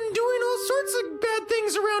 I've been doing all sorts of bad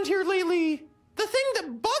things around here lately. The thing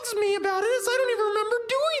that bugs me about it is I don't even remember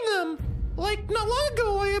doing them. Like, not long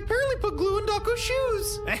ago, I apparently put glue in Daco's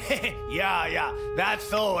shoes. Yeah,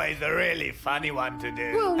 that's always a really funny one to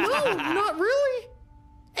do. Well, no, not really.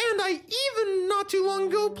 And I even, not too long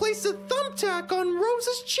ago, placed a thumbtack on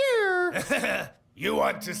Rose's chair. You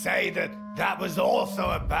want to say that that was also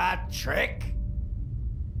a bad trick?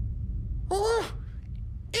 Oh,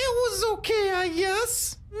 it was okay, I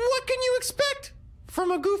guess. What can you expect from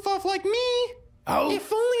a goof-off like me? Oh.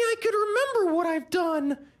 If only I could remember what I've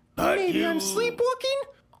done. But maybe I'm sleepwalking?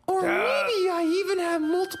 Or maybe I even have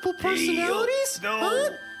multiple personalities? No. Huh?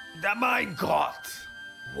 the mine caught.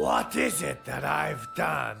 What is it that I've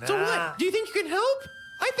done? So what? Do you think you can help?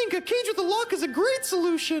 I think a cage with a lock is a great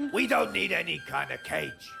solution. We don't need any kind of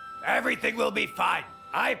cage. Everything will be fine.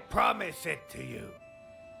 I promise it to you.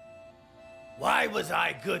 Why was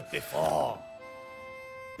I good before?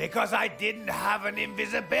 Because I didn't have an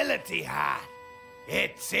invisibility hat.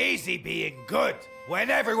 It's easy being good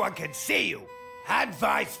when everyone can see you, and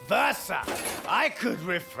vice versa. I could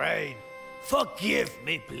refrain. Forgive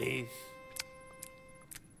me, please.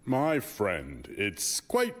 My friend, it's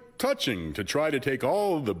quite touching to try to take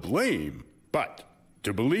all the blame, but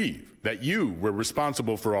to believe that you were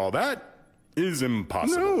responsible for all that is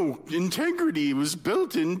impossible. No, integrity was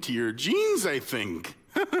built into your genes, I think.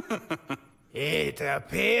 It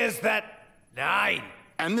appears that 9.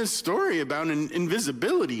 And this story about an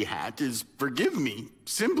invisibility hat is, forgive me,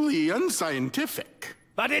 simply unscientific.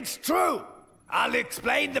 But it's true. I'll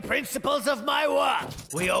explain the principles of my work.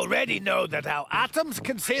 We already know that our atoms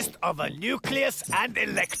consist of a nucleus and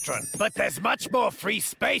electron. But there's much more free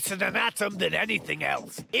space in an atom than anything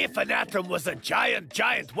else. If an atom was a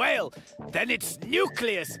giant whale, then its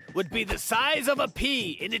nucleus would be the size of a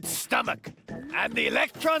pea in its stomach. And the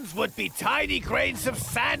electrons would be tiny grains of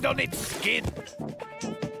sand on its skin.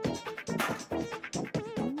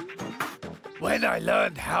 When I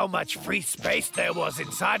learned how much free space there was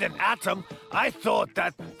inside an atom, I thought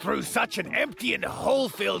that through such an empty and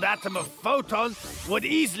hole-filled atom of photons would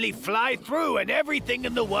easily fly through and everything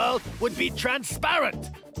in the world would be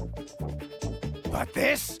transparent. But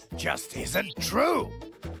this just isn't true.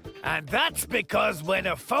 And that's because when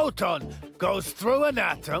a photon goes through an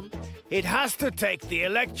atom, it has to take the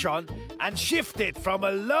electron and shift it from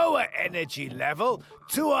a lower energy level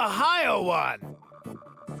to a higher one.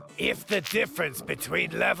 If the difference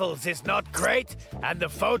between levels is not great and the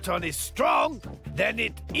photon is strong, then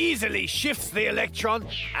it easily shifts the electron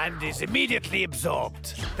and is immediately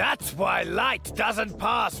absorbed. That's why light doesn't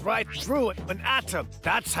pass right through an atom.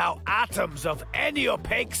 That's how atoms of any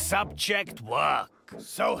opaque subject work.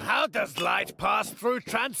 So how does light pass through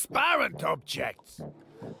transparent objects?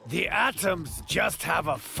 The atoms just have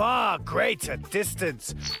a far greater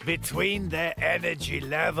distance between their energy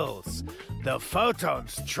levels. The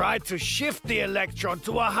photons try to shift the electron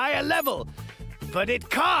to a higher level, but it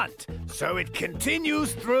can't, so it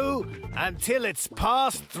continues through until it's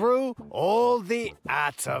passed through all the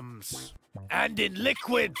atoms. And in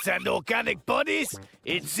liquids and organic bodies,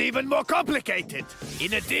 it's even more complicated.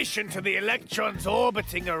 In addition to the electrons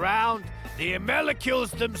orbiting around, the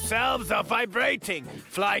molecules themselves are vibrating,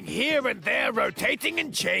 flying here and there, rotating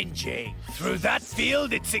and changing. Through that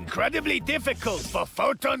field, it's incredibly difficult for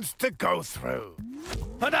photons to go through.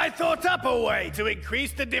 But I thought up a way to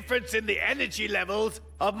increase the difference in the energy levels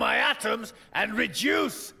of my atoms and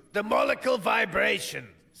reduce the molecule vibration,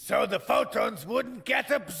 so the photons wouldn't get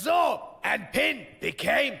absorbed, and Pin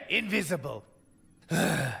became invisible.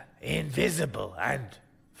 Invisible and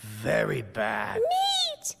very bad.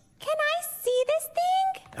 Neat! Can I see this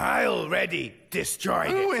thing? I already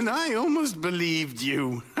destroyed it. Oh, and I almost believed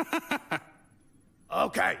you.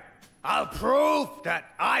 Okay, I'll prove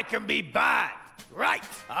that I can be bad. Right,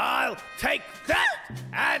 I'll take that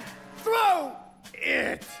and throw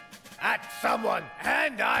it at someone,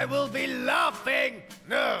 and I will be laughing.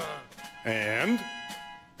 And?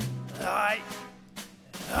 I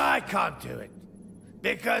can't do it.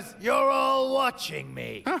 Because you're all watching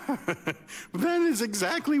me. That is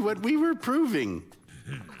exactly what we were proving.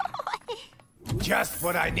 Just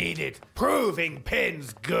what I needed. Proving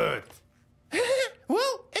Pin's good.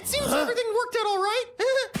 Well, it seems everything worked out all right.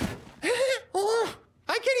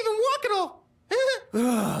 I can't even walk at all.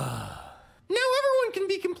 Now everyone can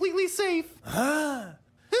be completely safe.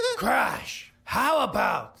 Crash, how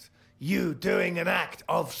about you doing an act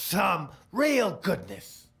of some real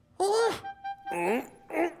goodness?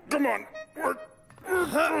 Come on.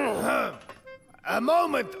 A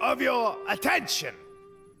moment of your attention.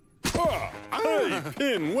 Hey,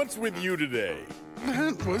 Pin, what's with you today?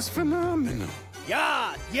 That was phenomenal.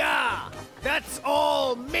 Yeah, that's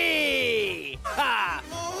all me.